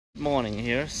Morning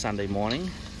here, Sunday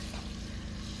morning.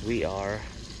 We are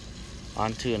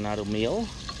on to another meal.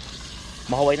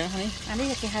 Màu nữa honey? Anh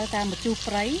ấy cái hai ta một chu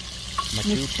prey. Một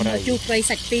chu prey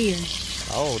sạch tiền.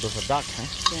 Oh, there's a duck, huh?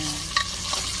 Yeah.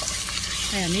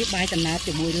 Hay anh ấy bài tầm nào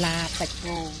từ mùi Laab sạch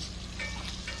vô.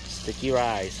 Sticky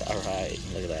rice. All right,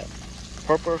 look at that.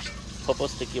 Purple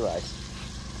sticky rice.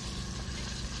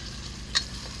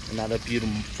 Another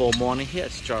beautiful morning here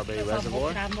at Strawberry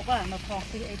Reservoir.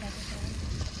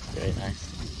 Very nice.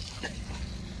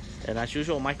 And as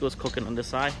usual, Michael's cooking on the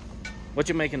side. What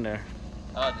you making there?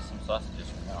 Just some sausages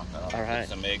for now. All right.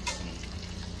 Some eggs and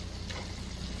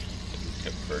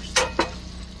cook first.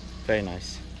 Very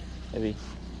nice. Maybe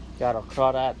got our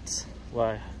crawdads.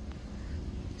 Well,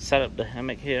 set up the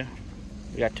hammock here.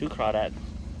 We got two crawdads.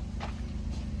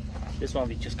 This one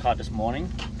we just caught this morning.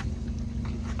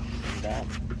 Like that.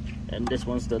 And this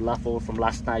one's the leftover from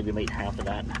last night. We made half of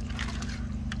that.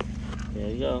 There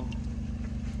you go.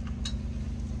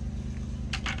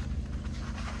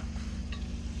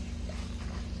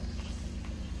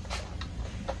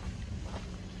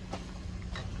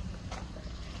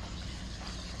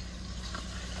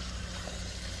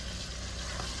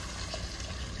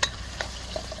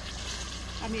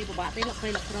 Anh ấy của bạn đây là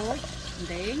cây lọc rối,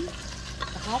 đến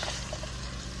hấp,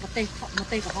 một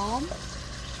tê của hóm,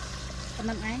 con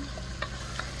năng anh,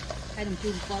 hay đồng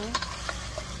chun phơi.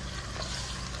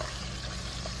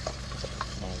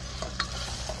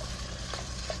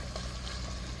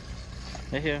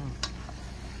 Right here.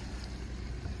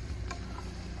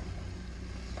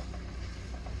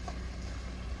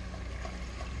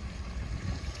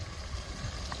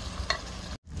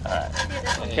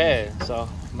 Okay, so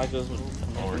Michael's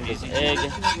making this egg.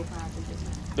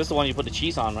 This is the one you put the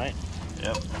cheese on, right?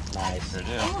 Yep. Nice. Sure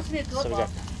do. So we got.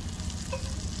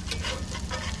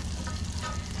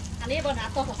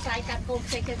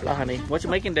 Hello, honey. What you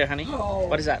making there, honey?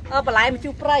 What is that? Balai một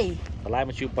chu prey. Laab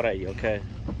machu parai. Okay.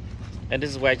 And this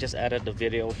is where I just added the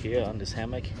video here on this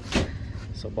hammock.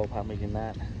 So Bopha making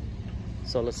that.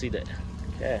 So let's see that.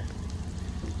 Okay.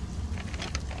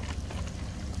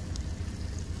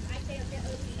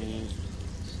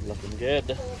 It's looking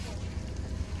good.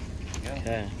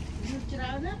 Okay.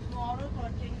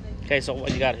 Okay, so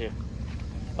what you got here?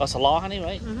 Oh, salaw, honey,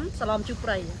 right? Salam chu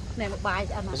prey. Nè một bài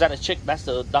ăn. Is that a chick? That's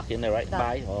the duck in there, right?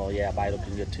 Bye. Oh yeah, bye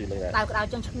looking good too. Look at that. Đào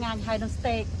trong ngang hai đồng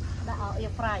steak. Đã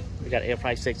air fry. We got air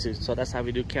fry steaks too. So that's how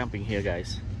we do camping here,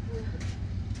 guys.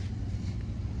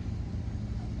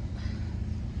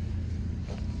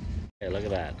 Okay, look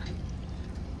at that.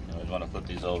 You always want to flip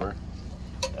these over.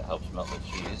 That helps melt the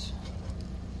cheese.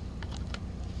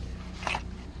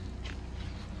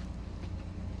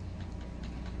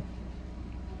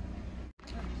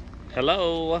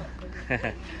 Hello.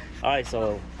 All right,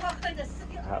 so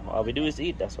all we do is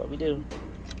eat. That's what we do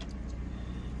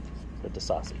with the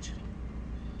sausage.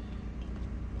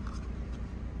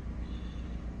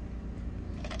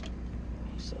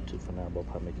 So two for now.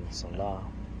 Bopha making some law.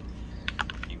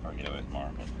 You can get away with more.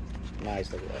 But...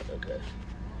 Nice, look at that. Okay,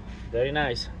 very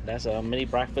nice. That's a mini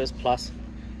breakfast plus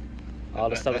all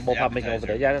the stuff that Bopha making over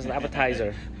there. Yeah, that's an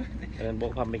appetizer, and then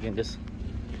Bopha making this.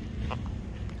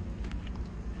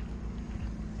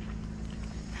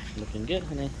 Looking good,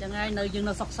 honey. Chẳng ai nơi dừng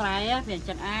nó sọc sài á, thì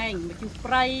chẳng ai mà chú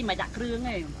spray mà đặt rương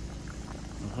này.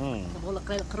 Bộ là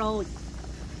cây là crôi.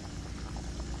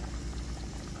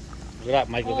 Look at that,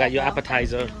 Michael. Got your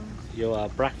appetizer, your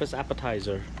breakfast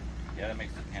appetizer. Yeah, that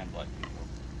makes the pan black.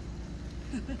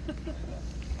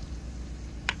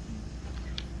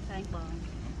 Thank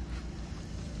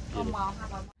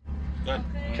Good.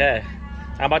 Okay,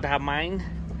 I'm about to have mine.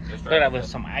 Just Look at that with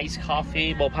some iced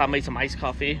coffee. Bopha made some iced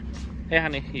coffee. Hey,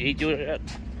 honey, you eat your.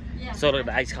 So look at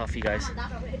the iced coffee, guys.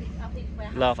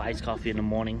 Love iced coffee in the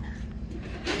morning.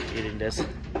 Eating this.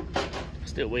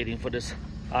 Still waiting for this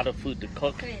other food to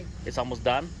cook. It's almost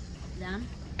done. Done.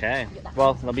 Okay.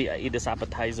 Well, let me eat this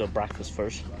appetizer breakfast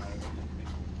first.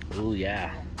 Oh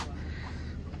yeah.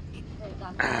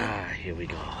 Ah, here we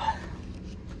go.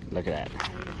 Look at that.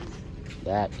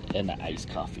 That and the iced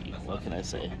coffee. What can I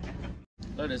say?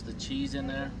 Look, there's the cheese in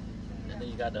there, and then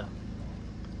you got the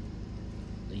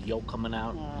yolk coming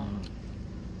out.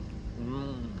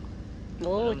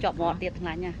 Ồ, chọc ngọt tiệt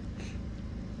thằng nha.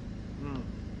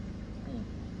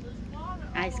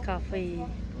 Ice coffee.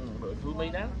 Who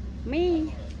made that?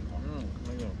 Me.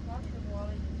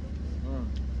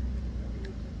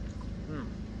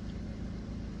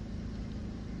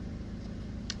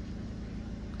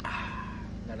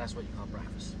 Now that's what you call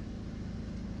breakfast.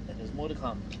 And there's more to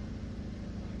come.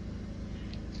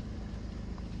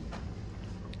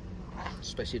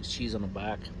 Especially the cheese on the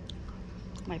back.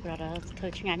 My brother,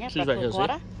 thôi chứ ngán nhá. She's right here, see?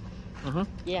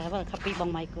 Yeah, have a copy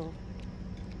bong Michael.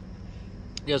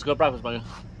 Yeah, it's good breakfast, buddy.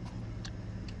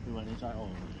 We went inside.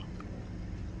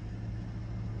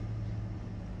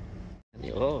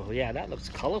 Oh, yeah, that looks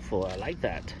colorful. I like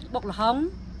that. Bọc là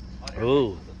hông.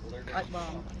 Ooh.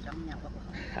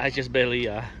 I just barely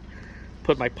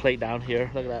put my plate down here.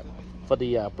 Look at that for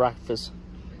the breakfast,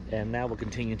 and now we'll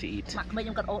continue to eat.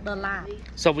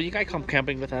 So when you guys come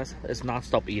camping with us, it's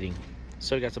non-stop eating.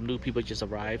 So we got some new people just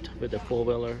arrived with their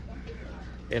four-wheeler,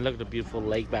 and look at the beautiful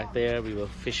lake back there. We were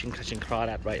fishing, catching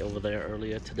crawdad right over there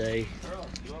earlier today.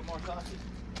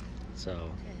 So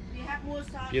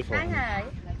beautiful.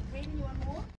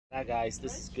 Now guys,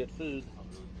 this is good food.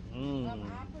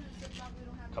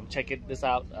 Come check this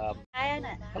out.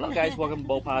 Hello guys, welcome to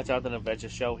Bopha Jonathan Adventure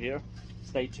Show here.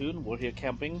 Stay tuned, we're here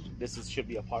camping. Should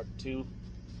be a part 2.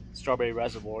 Strawberry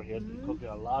Reservoir here. We're cooking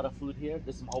a lot of food here.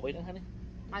 This is my waiting, honey.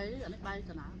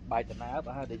 By the nab,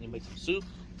 then you make some soup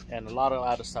and a lot of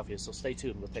other stuff here. So stay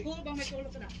tuned. We'll take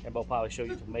and Bopha will show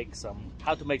you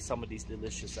how to make some of these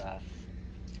delicious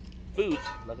food.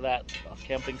 Look at that, a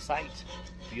camping site,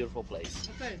 beautiful place.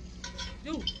 Okay.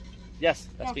 Yes,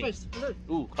 that's me.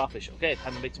 Ooh, crawfish. Okay,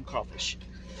 time to make some crawfish.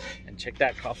 And check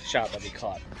that crawfish out that we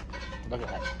caught. Look at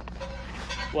that.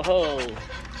 Whoa!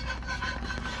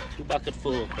 2 buckets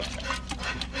full of crawdads.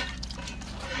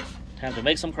 Time to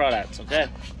make some crawdads, okay?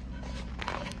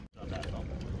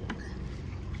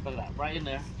 Look at that, right in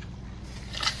there.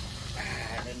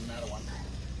 And then another one.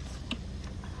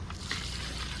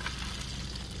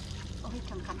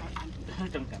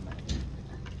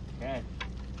 Okay.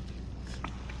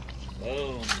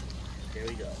 Boom. Here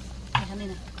we go.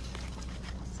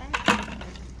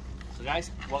 So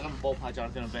guys, welcome to Bopha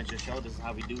Jonathan Adventure Show. This is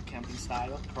how we do camping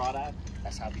style crawdad.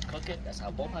 That's how we cook it. That's how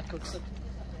Bopha cooks it.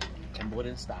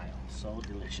 Cambodian style. So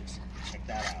delicious. Check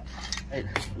that out. Hey,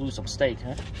 ooh, some steak,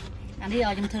 huh? And here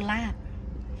I'm to Laab.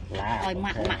 Laab.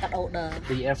 Okay.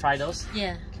 Do you air fry those?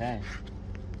 Yeah. Okay.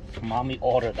 Mommy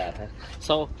ordered that, huh?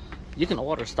 So you can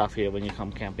order stuff here when you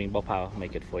come camping. Bopha will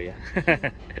make it for you.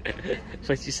 That's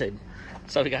what she said.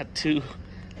 So we got 2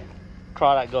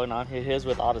 crawdad going on here. Here's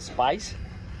with all the spice.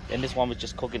 And this one was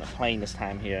just cooking it plain this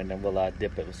time here. And then we'll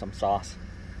dip it with some sauce.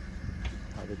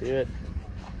 How to do it.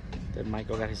 Then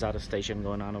Michael got his other station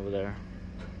going on over there.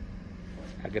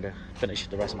 I'm gonna finish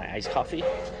the rest of my iced coffee.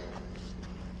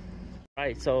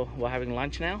 Alright, so we're having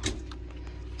lunch now.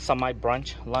 Semi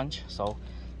brunch lunch. So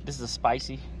this is the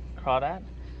spicy crawdad.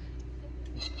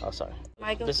 Oh, sorry.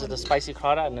 This is the spicy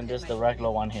crawdad, and then there's the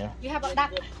regular one here. You have a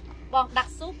duck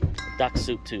soup? Duck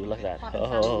soup too, look at that.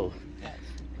 Oh,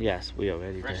 yes, we are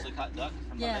ready. Freshly cut duck?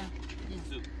 Yeah.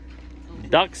 Soup.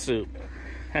 Duck soup.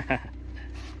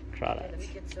 Crawdad.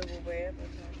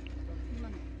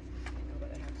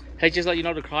 Hey, just let you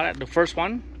know the crawdad, the first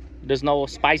one, there's no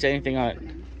spice or anything on it.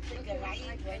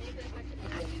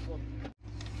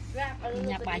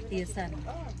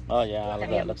 Oh yeah, look at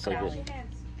that, looks so good.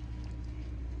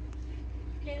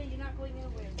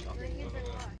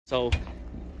 So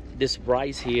this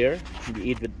rice here, you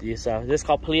eat with this. This is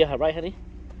called plia, right, honey?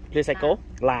 Plia psycho?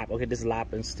 Laab. Okay, this is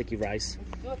Laab and sticky rice.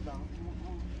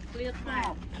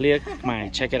 Clear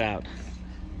Khmer. Check it out.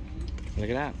 Look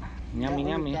at that. Yummy,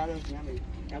 yummy.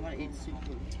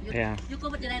 Yeah. You go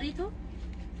with the daddy too?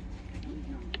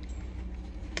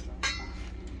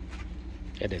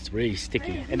 It is really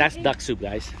sticky, and that's duck soup,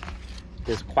 guys.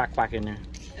 There's quack in there.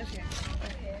 Okay.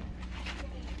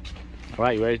 All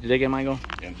right, you ready to dig in, Michael?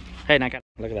 Yeah. Hey, Naka,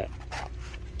 look at that.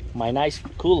 My nice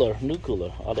cooler, new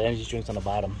cooler. All the energy drinks on the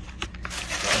bottom.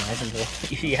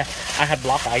 Yeah, I had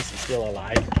block ice, it's still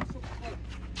alive.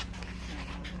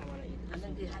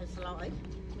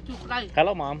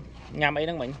 Hello, Mom. Nhâm ấy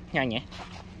nâng mình, nhanh nhỉ?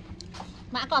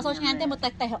 Mã có số nhanh thế một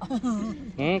tạch tạch.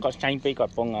 Có chanh pi có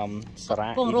phong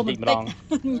sara, romantic.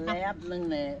 Laab nâng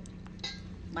nè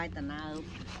bài tà nào.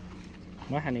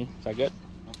 What, honey? Is that good?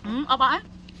 Ở bãi.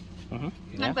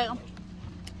 Nhanh về không?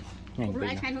 Nhanh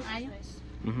Ai khai luôn ai?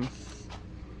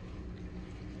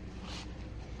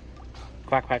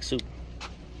 Quack soup.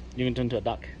 You can turn to a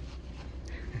duck.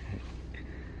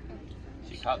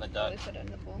 She caught the duck.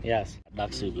 Yes,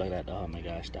 duck soup like that. Oh my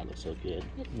gosh, that looks so good.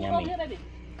 Yummy.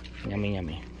 Yummy,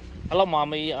 yummy. Hello,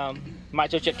 Mommy.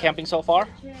 Might just check camping so far?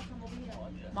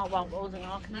 Bò bò bò từng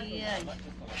ngó kia.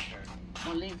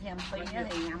 Một ly thêm phí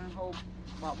thì nhâm hộp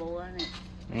bò bò này.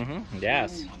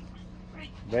 Yes.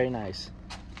 Very nice.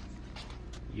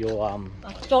 You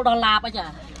Chỗ đó Laab ấy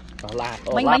chả? Laab.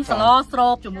 Mình sờ lo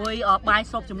sộp cho mui bài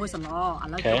sộp cho mui sờ lo. Ở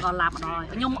đây chỗ đó Laab ở đây.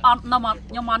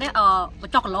 Nhưng mà đấy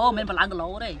cho cái lô mình phải làm cái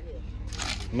lô đây.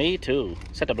 Me too.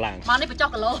 Set the blank. Mà đấy phải cho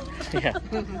cái lô. Yeah.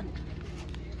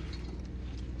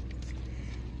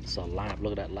 So Laab,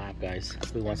 look at that Laab, guys.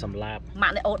 We want some Laab.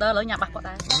 Mạng này order lớn nhà bác có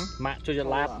đây. Matt, cho your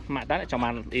Laab. Matt, that cho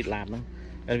man eat Laab.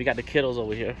 And we got the kiddos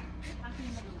over here.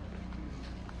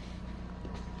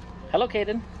 Hello,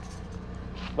 Kaden.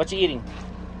 What you eating?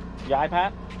 Your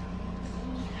iPad?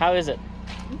 How is it?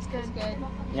 It's good.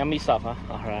 Yummy stuff, huh?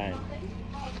 All right.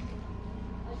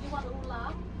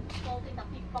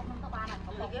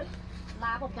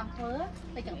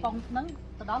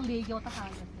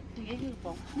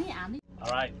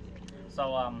 All right.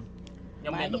 So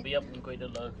nhóm mình tập bếp quay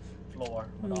được the floor.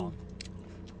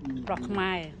 Rock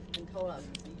Khmer.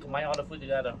 Might order food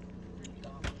together.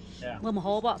 Yeah. Mưa mà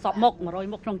hố bọ sọp mộc mà rồi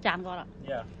mộc trong chăn coi ạ.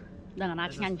 Yeah. Đang là nát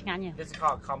nhanh nha. This is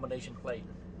called combination plate.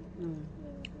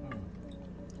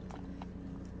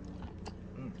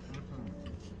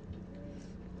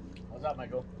 What's up,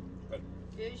 Michael?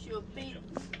 Here's your feet.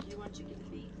 You want chicken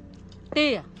feet?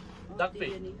 Tia. Duck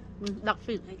feet. Duck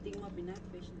feet. I think might be not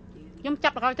fish. Nhóm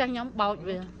chấp là coi cho nhóm bầu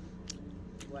về.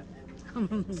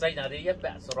 Xây nào đi giúp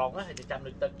bạn sờ rong á, thì chăm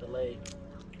được tận từ lê.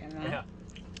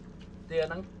 Tia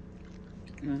nắng.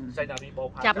 Xây nào đi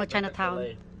Bopha. Chăm ở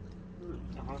Chinatown.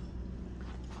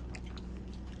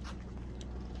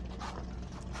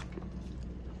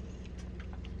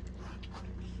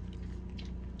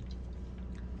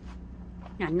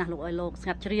 Nhanh nè, lục ơi lục,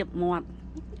 ngặt chriệp mọt.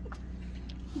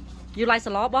 You like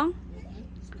the Laab bông?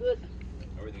 It's good.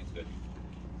 Everything's good.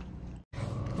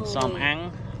 Xóm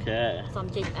ăn. Okay. Xóm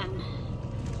chim ăn.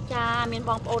 Cha, miền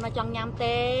bông ôn ở trong nhám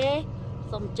tê.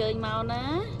 Xóm chơi mau nè.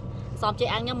 Xóm chơi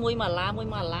ăn nhá mùi mà la.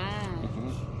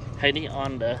 Heidi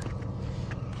on the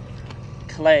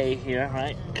clay here,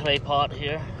 right? Clay pot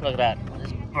here. Look at that.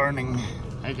 It's burning.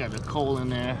 I got the coal in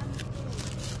there.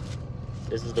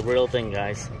 This is the real thing,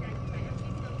 guys.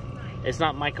 It's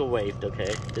not microwaved,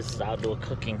 okay? This is outdoor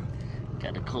cooking.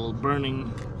 Got the coal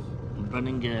burning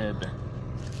good.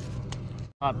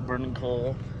 Hot burning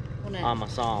coal on my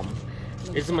som.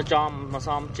 Is it my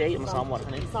som Jay? My som what?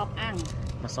 Xóm ăn.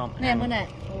 My som. Nè mưa nè.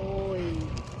 Ôi.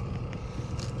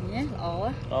 Nhé, ổ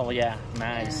á. Oh yeah,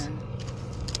 nice.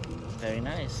 Very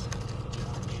nice.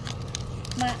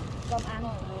 Mà xóm ăn.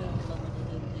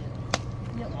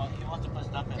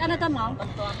 Ăn nó tâm không?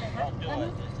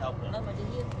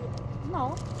 No.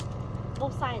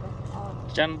 Both sides.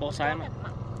 Chân both sides.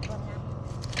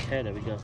 Okay, there we go.